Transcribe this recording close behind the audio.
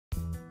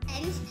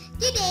friends,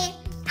 today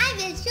I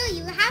will show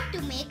you how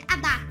to make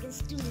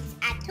abacus tools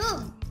at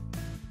home.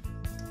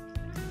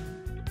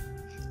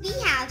 We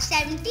have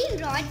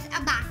 17 rods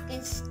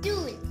abacus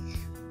tool.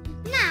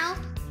 Now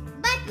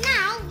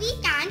we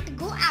can't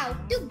go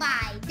out to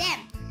buy them.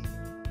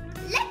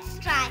 Let's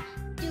try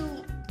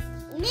to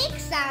make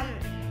some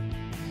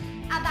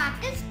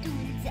abacus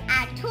tools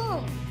at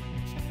home.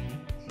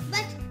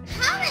 But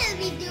how will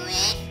we do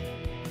it?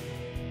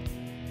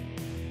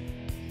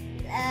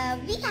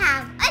 We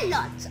have a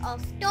lot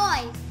of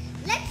toys.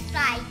 Let's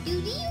try to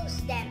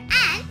reuse them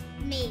and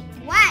make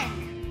one.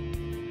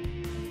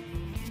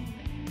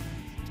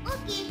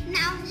 Okay,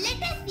 now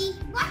let us see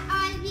what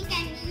all we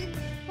can use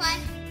for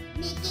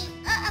making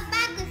an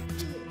abacus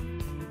tool.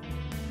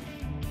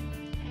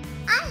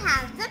 I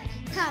have some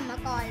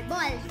thermocol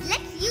balls.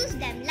 Let's use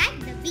them like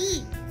the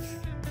beads.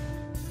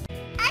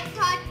 I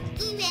thought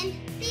even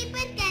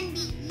paper can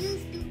be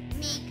used to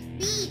make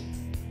beads.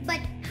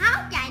 But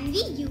how can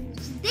we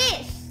use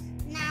this?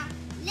 Now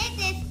let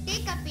us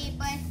take a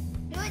paper,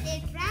 roll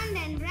it round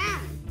and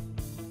round.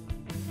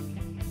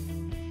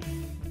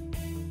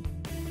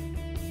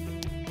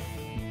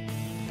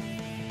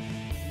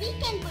 We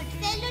can put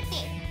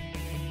sellotape.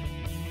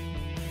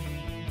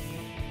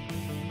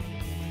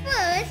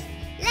 First,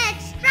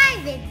 let's try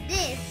with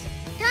this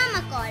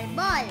thermocol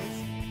balls.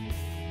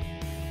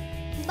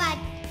 But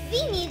we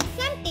need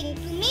something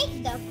to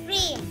make the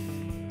frame.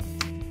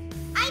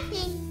 I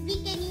think we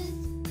can use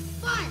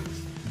sponge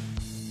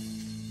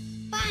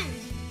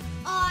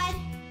or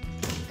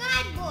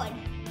cardboard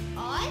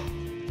or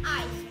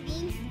ice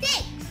cream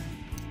sticks.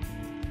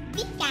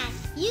 We can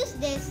use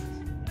this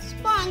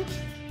sponge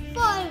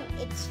for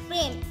its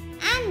frame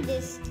and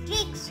this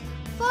sticks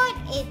for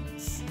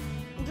its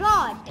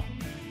rod.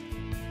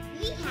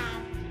 We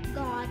have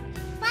got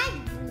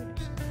 5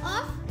 groups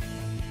of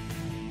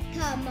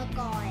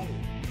thermocol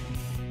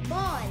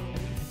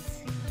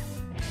balls.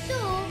 So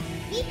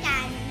we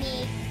can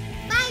make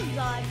 5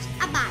 rods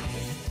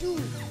abacus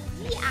tool.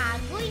 We are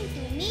going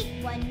to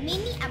make one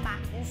mini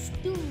abacus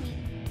tool.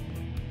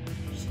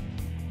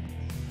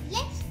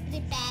 Let's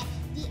prepare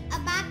the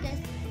abacus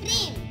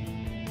frame.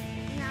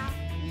 Now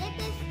let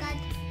us cut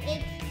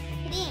its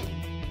frame.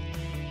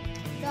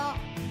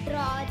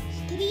 Draw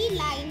 3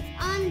 lines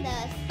on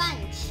the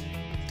sponge.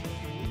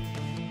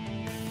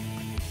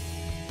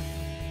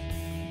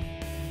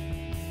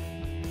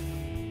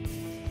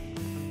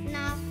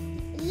 Now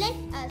let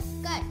us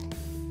cut.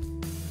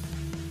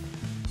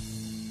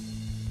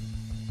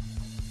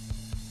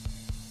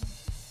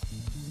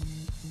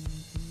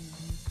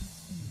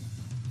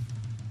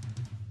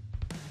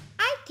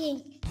 I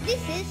think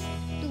this is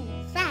too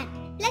fat.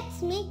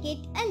 Let's make it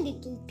a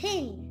little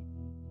thin.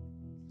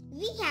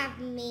 We have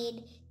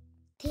made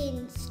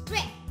thin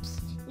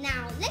strips.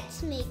 Now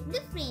let's make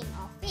the frame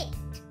of it.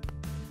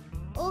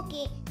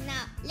 Okay,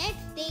 now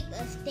let's take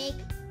a stick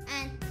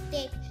and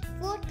take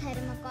 4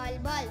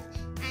 thermocol balls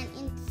and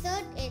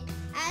insert it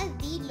as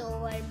the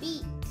lower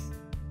beads.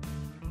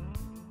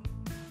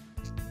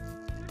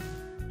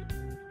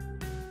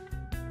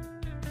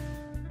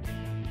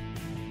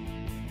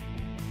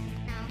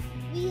 Now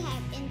we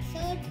have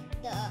inserted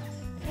the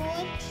 4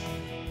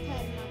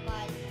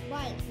 thermocol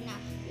balls. Now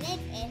let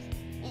us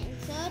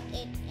insert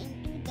it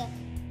into the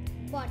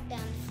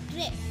bottom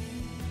strip.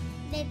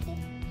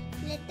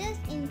 Let us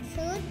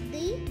insert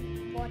the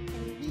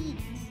bottom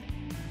beads.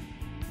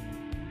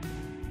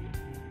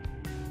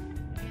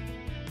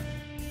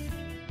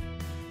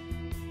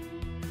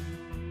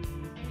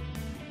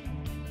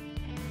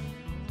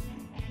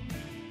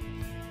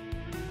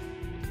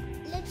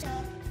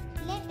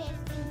 Let us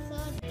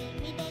insert the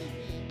middle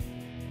bead.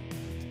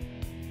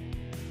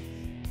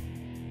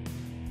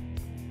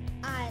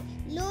 Our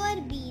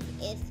lower bead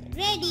is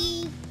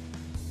ready.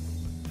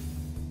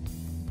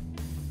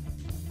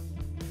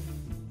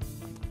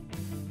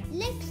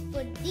 Let's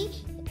put the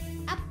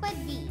upper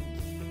beads.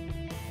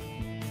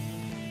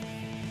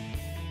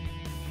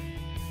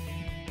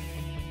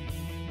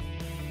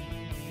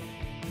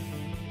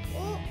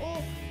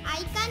 Oh,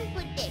 I can't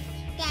put it.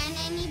 Can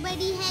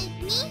anybody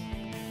help me?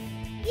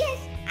 Yes,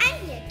 I'm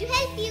here to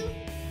help you.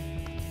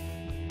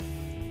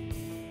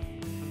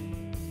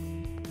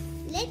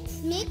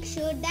 Let's make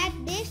sure that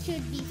there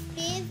should be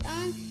space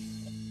on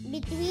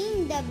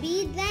between the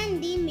beads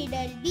and the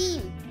middle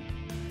beam.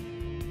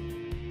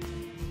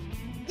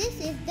 This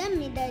is the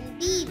middle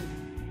beam.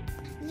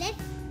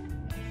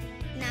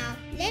 Now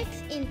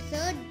let's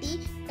insert the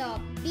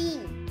top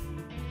beam.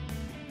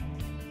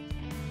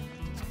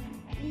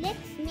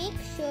 Let's make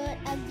sure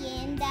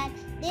again that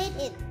there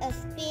is a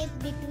space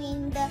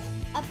between the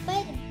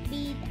upper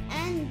bead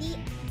and the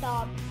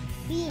top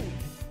beam.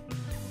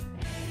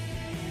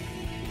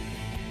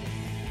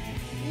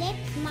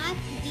 Let's mark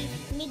the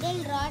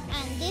middle rod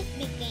and this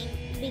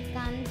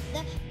becomes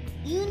the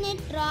unit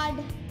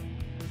rod.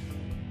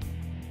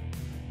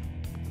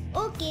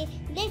 Okay,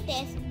 let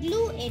us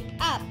glue it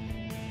up.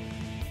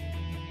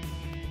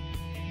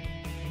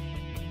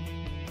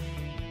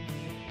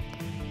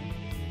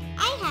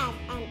 I have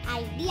an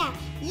idea.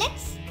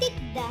 Let's stick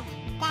the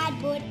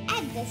cardboard at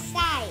the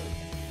side.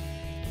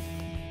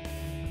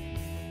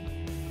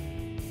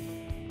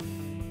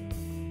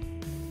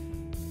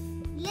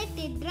 Let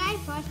it dry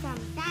for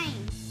some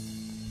time.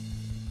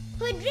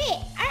 Hooray!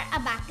 Our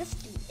abacus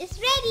tool is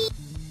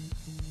ready!